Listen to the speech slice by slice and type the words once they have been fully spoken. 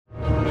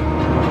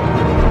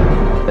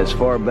As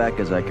far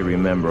back as I can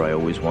remember, I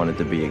always wanted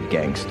to be a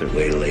gangster.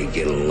 Wait till they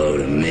get a load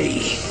of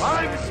me.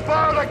 I'm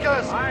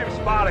Spartacus! I'm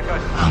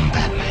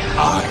Batman.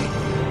 I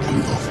am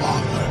your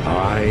father.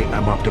 I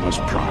am Optimus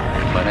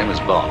Prime. My name is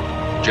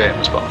Bond.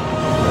 James Bond.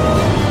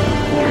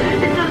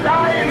 It's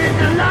alive!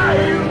 It's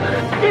alive!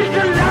 It's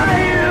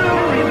alive!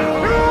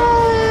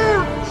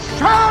 You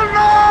shall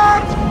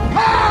not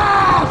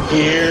pass!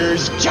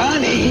 Here's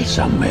Johnny.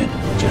 Some men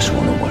just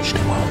want to watch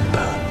the world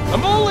burn.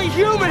 I'm only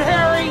human,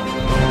 Harry!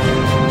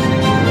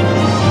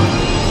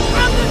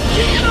 I'm the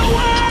king of the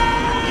world!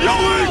 Yo,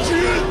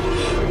 Adrian!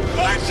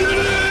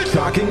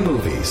 Talking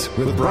Movies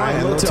with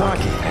Brian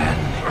Lataki. And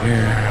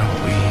here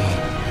we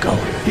go.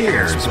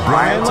 Here's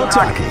Brian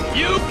Lataki.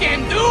 You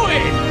can do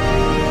it!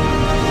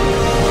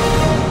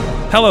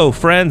 Hello,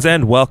 friends,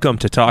 and welcome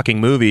to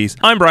Talking Movies.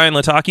 I'm Brian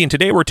Lataki, and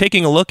today we're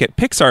taking a look at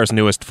Pixar's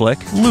newest flick,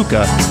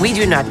 Luca. We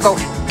do not go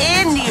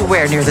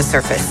anywhere near the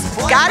surface.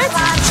 Got it?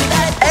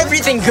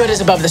 Everything good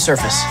is above the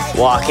surface.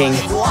 Walking,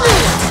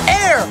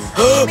 air,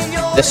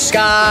 the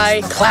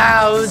sky,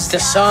 clouds, the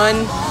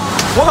sun.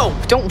 Whoa,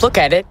 don't look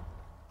at it.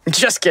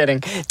 Just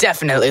kidding.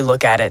 Definitely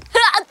look at it.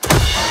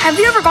 Have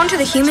you ever gone to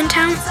the human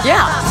town?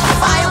 Yeah.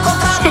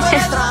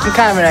 I'm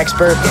kind of an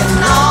expert.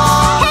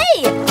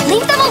 Hey,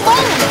 leave them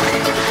alone.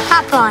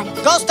 Hop on.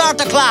 Go start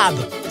a club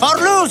for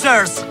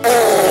losers.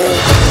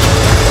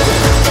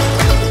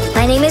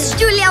 My name is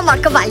Julia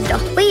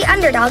Marcavaldo. We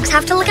underdogs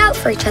have to look out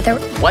for each other.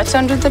 What's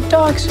under the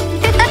dogs?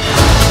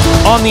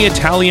 On the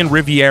Italian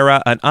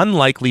Riviera, an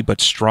unlikely but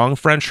strong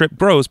friendship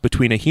grows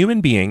between a human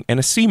being and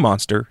a sea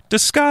monster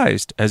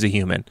disguised as a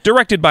human.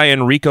 Directed by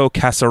Enrico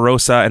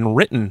Casarosa and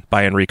written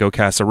by Enrico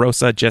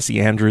Casarosa,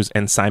 Jesse Andrews,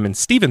 and Simon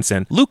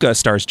Stevenson, Luca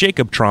stars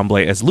Jacob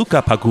Tremblay as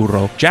Luca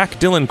Paguro, Jack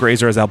Dylan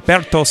Grazer as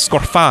Alberto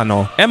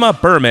Scorfano, Emma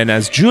Berman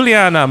as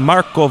Giuliana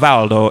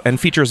Marcovaldo, and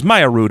features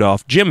Maya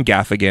Rudolph, Jim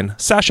Gaffigan,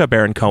 Sacha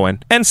Baron Cohen,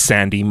 and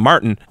Sandy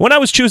Martin. When I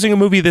was choosing a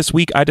movie this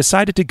week, I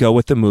decided to go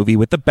with the movie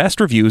with the best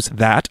reviews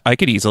that I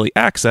could easily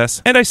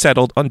access, and I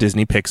settled on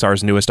Disney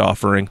Pixar's newest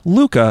offering,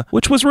 Luca,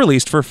 which was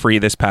released for free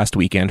this past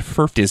weekend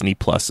for Disney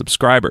Plus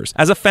subscribers.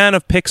 As a fan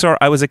of Pixar,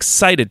 I was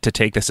excited to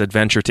take this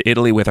adventure to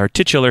Italy with our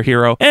titular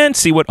hero and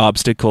see what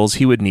obstacles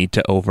he would need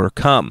to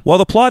overcome. While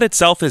the plot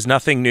itself is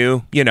nothing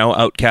new,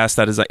 outcast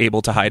that is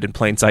able to hide in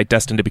plain sight,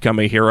 destined to become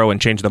a hero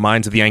and change the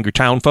minds of the angry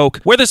town folk,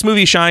 where this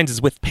movie shines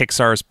is with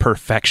Pixar's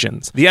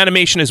perfections. The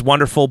animation is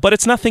wonderful, but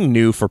it's nothing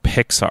new for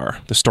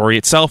Pixar. The story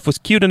itself was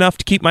cute enough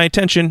to keep my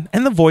attention,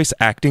 and the voice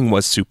acting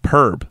was superb.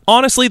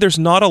 Honestly, there's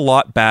not a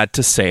lot bad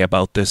to say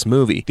about this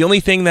movie. The only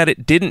thing that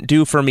it didn't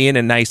do for me in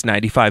a nice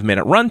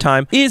 95-minute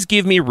runtime is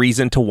give me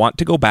reason to want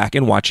to go back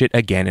and watch it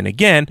again and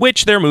again,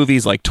 which their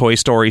movies like Toy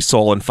Story,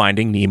 Soul, and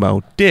Finding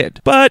Nemo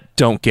did. But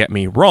don't get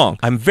me wrong,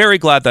 I'm very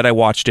glad that I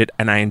watched it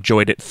and I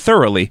enjoyed it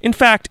thoroughly. In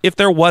fact, if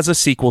there was a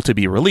sequel to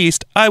be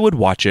released, I would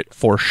watch it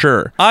for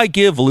sure. I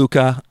give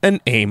Luca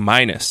an A-.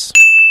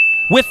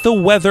 With the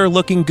weather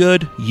looking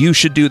good, you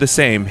should do the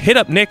same. Hit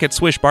up Nick at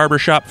Swish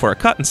Barbershop for a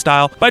cut and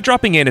style by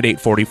dropping in at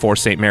 844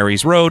 St.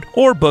 Mary's Road,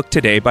 or book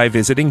today by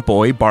visiting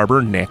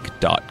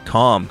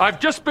boybarbernick.com. I've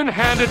just been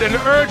handed an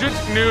urgent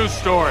news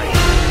story.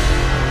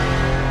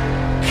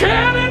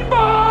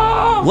 Cannonball!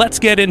 Let's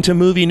get into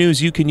movie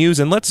news you can use,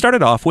 and let's start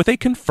it off with a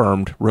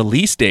confirmed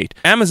release date.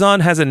 Amazon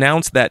has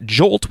announced that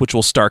Jolt, which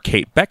will star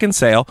Kate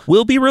Beckinsale,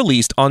 will be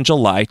released on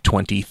July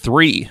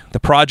 23. The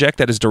project,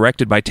 that is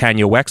directed by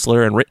Tanya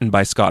Wexler and written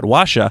by Scott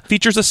Washa,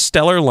 features a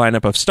stellar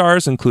lineup of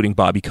stars including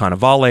Bobby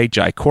Cannavale,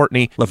 Jai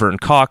Courtney, Laverne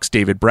Cox,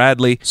 David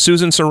Bradley,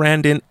 Susan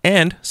Sarandon,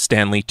 and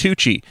Stanley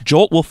Tucci.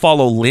 Jolt will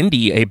follow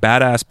Lindy, a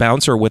badass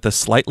bouncer with a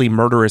slightly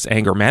murderous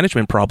anger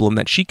management problem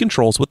that she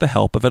controls with the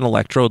help of an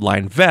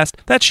electrode-lined vest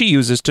that she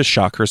uses to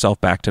shock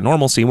herself back to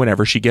normalcy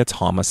whenever she gets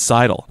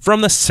homicidal. From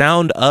the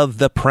sound of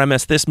the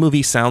premise, this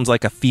movie sounds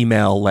like a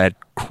female-led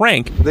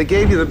Crank. They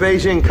gave you the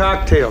Beijing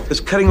cocktail. It's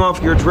cutting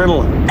off your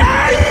adrenaline.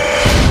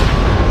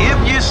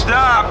 If you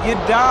stop, you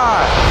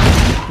die.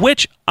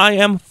 Which I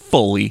am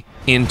fully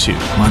into.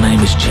 My name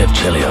is Chev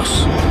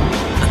Chelios,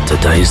 and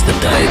today's the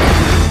day.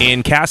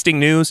 In casting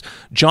news,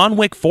 John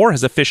Wick 4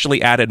 has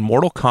officially added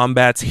Mortal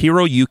Kombat's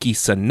Hiroyuki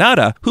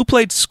Sanada, who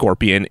played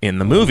Scorpion in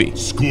the movie.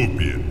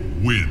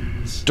 Scorpion wins.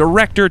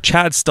 Director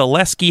Chad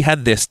Stahelski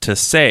had this to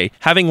say: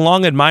 having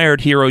long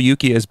admired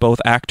Hiroyuki as both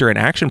actor and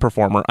action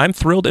performer, I'm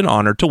thrilled and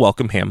honored to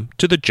welcome him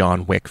to the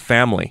John Wick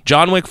family.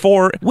 John Wick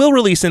 4 will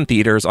release in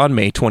theaters on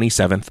May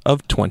 27th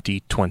of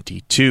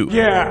 2022.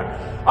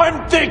 Yeah,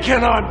 I'm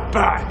thinking I'm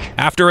back.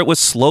 After it was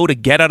slow to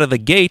get out of the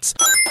gates,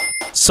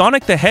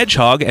 Sonic the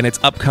Hedgehog and its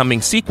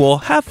upcoming sequel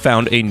have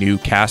found a new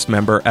cast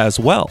member as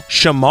well.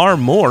 Shamar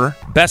Moore,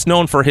 best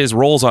known for his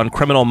roles on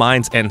Criminal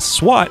Minds and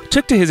SWAT,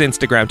 took to his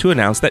Instagram to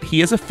announce that he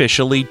has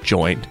officially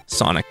joined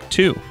Sonic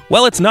 2.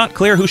 While it's not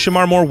clear who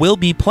Shamar Moore will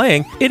be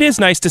playing, it is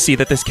nice to see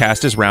that this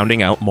cast is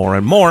rounding out more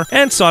and more,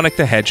 and Sonic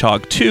the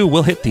Hedgehog 2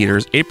 will hit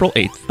theaters April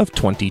 8th of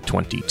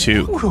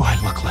 2022. Who do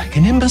I look like,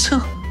 an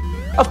imbecile?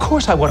 Of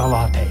course I want a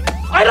latte.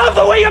 I love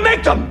the way you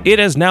make them! It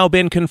has now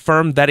been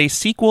confirmed that a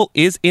sequel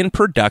is in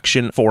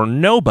production for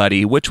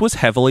Nobody, which was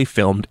heavily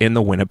filmed in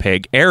the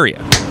Winnipeg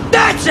area.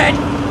 That's it!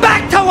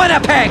 Back to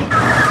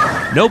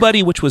Winnipeg!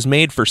 Nobody, which was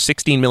made for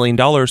 $16 million,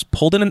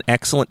 pulled in an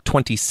excellent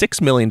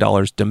 $26 million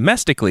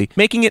domestically,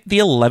 making it the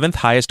 11th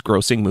highest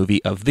grossing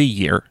movie of the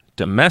year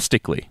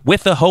domestically.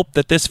 With the hope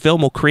that this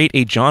film will create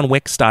a John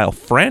Wick-style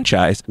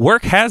franchise,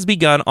 work has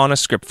begun on a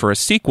script for a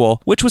sequel,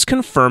 which was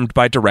confirmed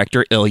by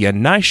director Ilya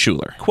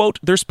Naishuller. Quote,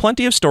 "There's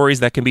plenty of stories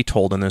that can be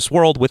told in this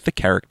world with the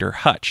character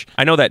Hutch.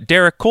 I know that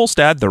Derek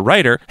Kolstad, the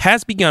writer,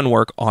 has begun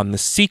work on the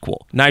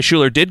sequel."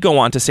 Naishuller did go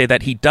on to say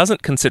that he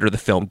doesn't consider the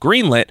film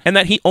greenlit, and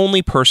that he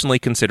only personally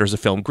considers a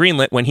film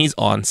greenlit when he's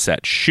on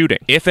set shooting.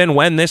 If and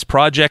when this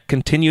project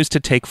continues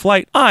to take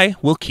flight, I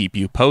will keep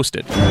you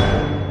posted.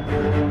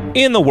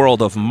 In the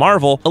world of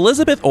Marvel,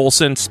 Elizabeth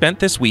Olsen spent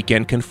this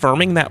weekend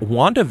confirming that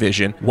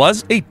WandaVision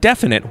was a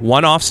definite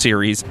one-off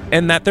series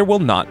and that there will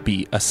not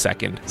be a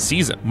second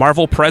season.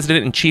 Marvel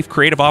President and Chief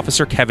Creative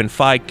Officer Kevin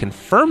Feige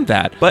confirmed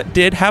that, but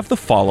did have the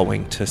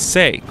following to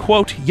say,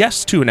 quote,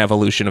 "Yes to an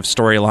evolution of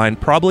storyline,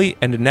 probably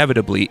and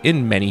inevitably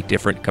in many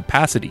different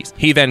capacities."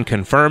 He then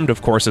confirmed,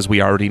 of course as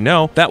we already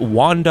know, that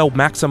Wanda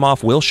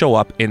Maximoff will show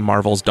up in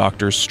Marvel's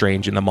Doctor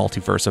Strange in the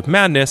Multiverse of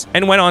Madness,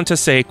 and went on to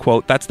say,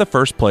 quote, "That's the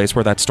first place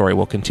where that story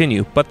will continue,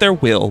 but there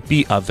will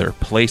be other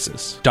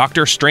places."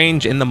 Doctor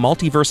Strange in the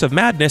Multiverse of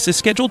Madness is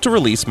scheduled to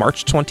release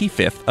March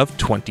 25th of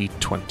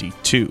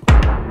 2022.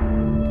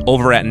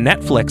 Over at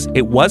Netflix,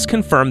 it was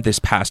confirmed this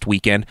past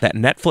weekend that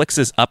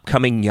Netflix's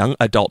upcoming young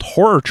adult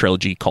horror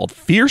trilogy called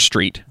Fear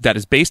Street, that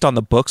is based on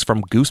the books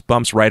from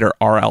Goosebumps writer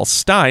R.L.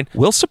 Stine,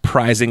 will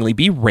surprisingly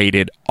be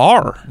rated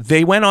R.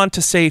 They went on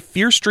to say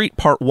Fear Street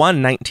Part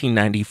 1,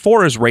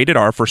 1994 is rated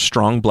R for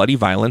strong bloody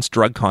violence,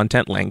 drug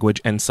content,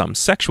 language, and some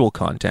sexual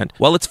content,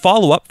 while its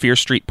follow-up, Fear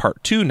Street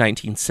Part 2,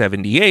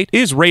 1978,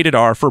 is rated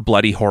R for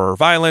bloody horror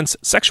violence,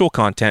 sexual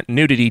content,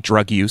 nudity,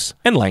 drug use,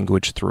 and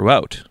language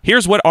throughout.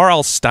 Here's what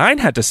R.L. Stine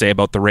had to say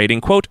about the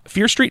rating, quote,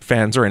 "Fear Street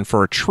fans are in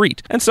for a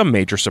treat and some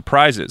major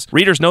surprises.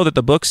 Readers know that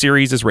the book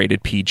series is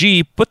rated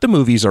PG, but the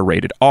movies are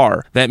rated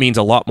R. That means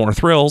a lot more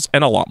thrills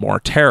and a lot more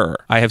terror.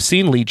 I have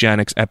seen Lee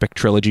Janik's epic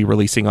trilogy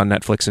releasing on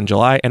Netflix in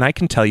July, and I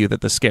can tell you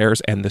that the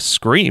scares and the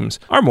screams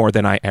are more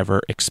than I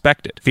ever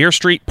expected." Fear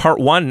Street Part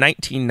 1,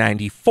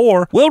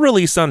 1994 will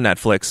release on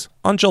Netflix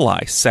on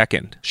July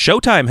 2nd.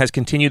 Showtime has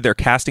continued their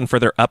casting for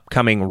their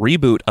upcoming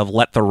reboot of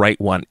Let the Right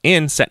One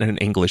In, set in an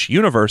English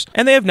universe,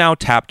 and they have now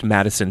tapped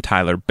Madison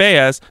Tyler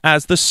Baez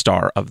as the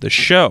star of the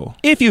show.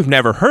 If you've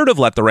never heard of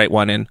Let the Right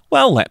One In,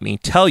 well, let me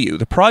tell you.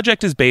 The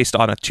project is based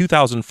on a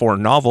 2004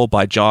 novel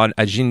by John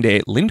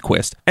Ajinde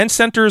Lindquist and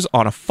centers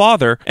on a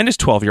father and his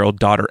 12-year-old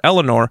daughter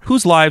Eleanor,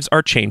 whose lives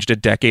are changed a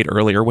decade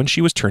earlier when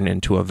she was turned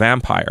into a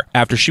vampire.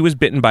 After she was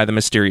bitten by the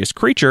mysterious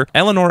creature,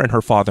 Eleanor and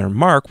her father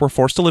Mark were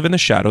forced to live in the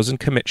shadows and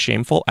commit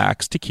shameful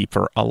acts to keep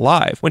her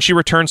alive. When she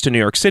returns to New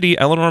York City,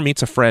 Eleanor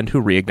meets a friend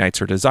who reignites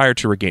her desire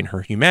to regain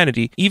her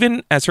humanity,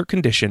 even as her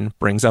condition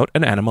brings out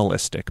an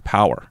animalistic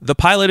power. The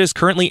pilot is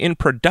currently in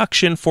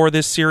production for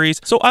this series,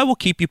 so I will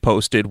keep you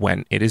posted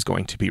when it is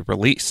going to be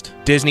released.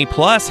 Disney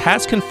Plus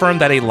has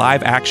confirmed that a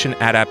live-action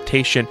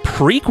adaptation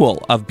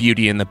prequel of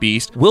Beauty and the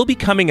Beast will be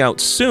coming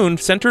out soon,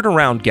 centered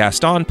around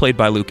Gaston, played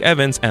by Luke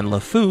Evans, and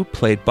LeFou,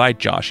 played by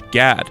Josh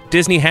Gad.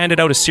 Disney handed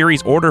out a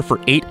series order for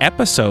 8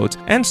 episodes,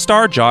 and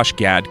star Josh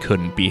Gad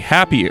couldn't be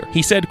happier.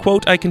 He said,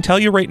 quote, "I can tell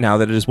you right now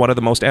that it is one of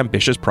the most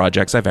ambitious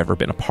projects I've ever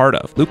been a part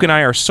of. Luke and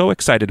I are so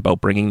excited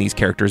about bringing these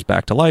characters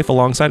back to life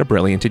alongside a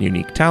brilliant and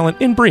unique talent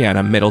in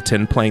Brianna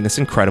Middleton playing this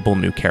incredible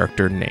new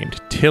character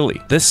named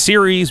Tilly. This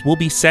series will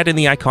be set in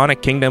the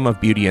iconic kingdom of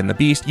Beauty and the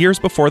Beast years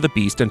before the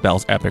Beast and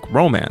Belle's epic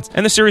romance,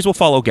 and the series will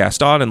follow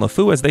Gaston and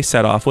LeFou as they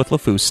set off with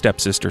LeFou's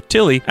stepsister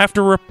Tilly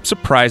after a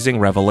surprising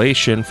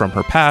revelation from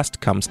her past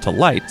comes to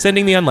light,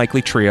 sending the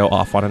unlikely trio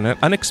off on an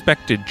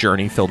unexpected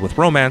journey filled with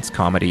romance,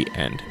 comedy,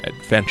 and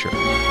adventure."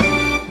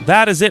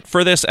 That is it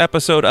for this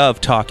episode of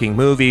Talking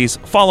Movies.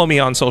 Follow me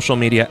on social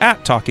media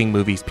at Talking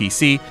Movies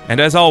PC, and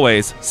as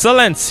always,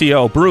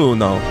 Silencio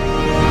Bruno.